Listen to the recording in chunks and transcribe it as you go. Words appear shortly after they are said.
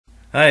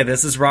Hi,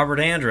 this is Robert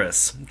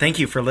Andrus. Thank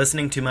you for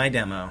listening to my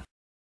demo.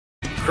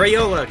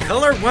 Crayola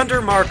Color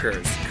Wonder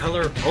Markers.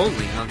 Color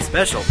only on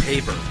special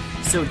paper,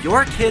 so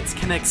your kids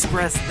can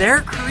express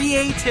their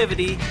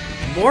creativity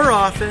more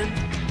often,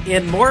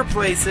 in more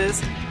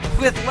places,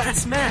 with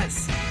less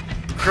mess.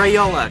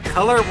 Crayola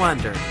Color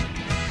Wonder.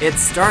 It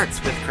starts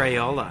with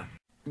Crayola.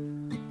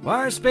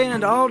 Why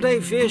spend all day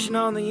fishing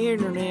on the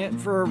internet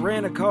for a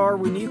rent-a-car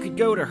when you could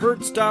go to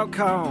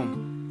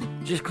Hertz.com?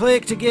 Just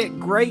click to get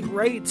great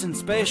rates and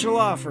special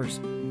offers.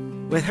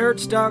 With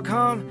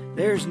Hertz.com,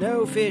 there's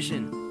no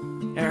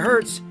fishing. At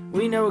Hertz,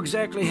 we know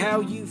exactly how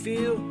you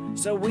feel,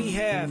 so we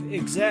have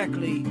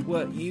exactly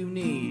what you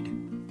need.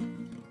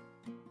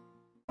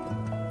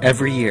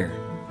 Every year,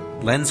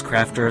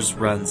 LensCrafters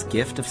runs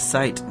Gift of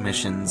Sight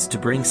missions to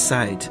bring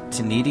sight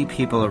to needy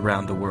people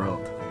around the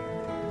world.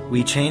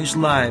 We change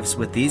lives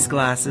with these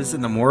glasses,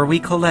 and the more we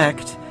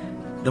collect,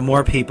 the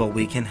more people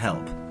we can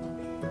help.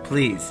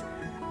 Please,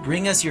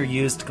 bring us your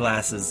used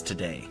glasses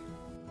today.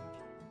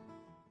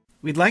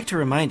 We'd like to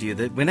remind you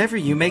that whenever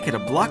you make it a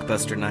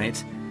blockbuster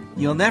night,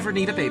 you'll never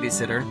need a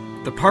babysitter.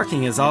 The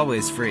parking is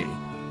always free.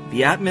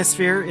 The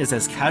atmosphere is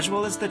as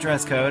casual as the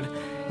dress code,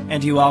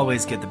 and you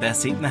always get the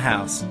best seat in the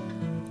house.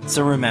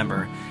 So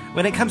remember,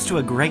 when it comes to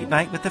a great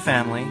night with the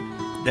family,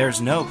 there's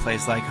no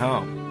place like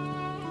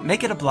home.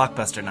 Make it a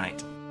blockbuster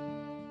night.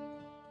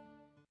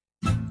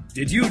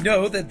 Did you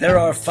know that there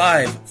are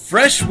 5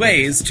 fresh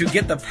ways to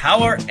get the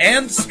power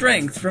and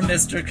strength from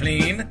Mr.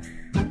 Clean?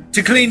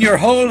 To clean your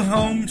whole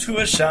home to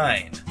a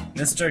shine,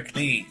 Mr.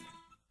 Clean.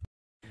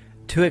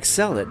 To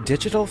excel at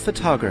digital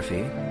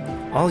photography,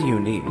 all you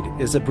need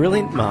is a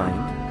brilliant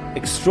mind,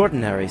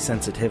 extraordinary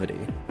sensitivity,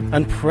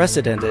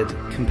 unprecedented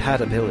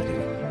compatibility,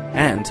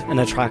 and an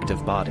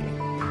attractive body.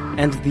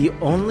 And the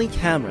only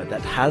camera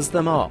that has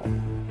them all,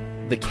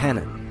 the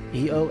Canon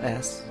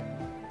EOS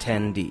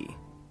 10D.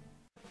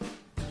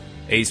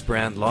 Ace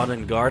brand lawn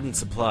and garden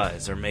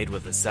supplies are made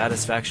with a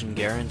satisfaction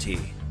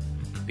guarantee.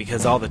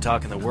 Because all the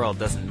talk in the world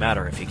doesn't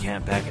matter if you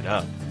can't back it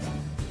up.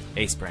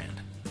 Ace brand.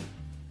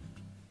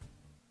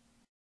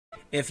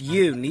 If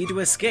you need to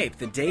escape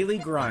the daily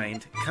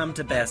grind, come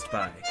to Best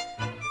Buy.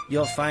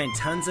 You'll find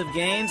tons of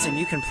games and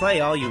you can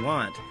play all you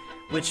want,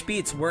 which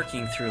beats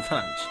working through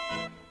lunch.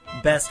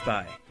 Best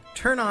Buy.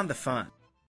 Turn on the fun.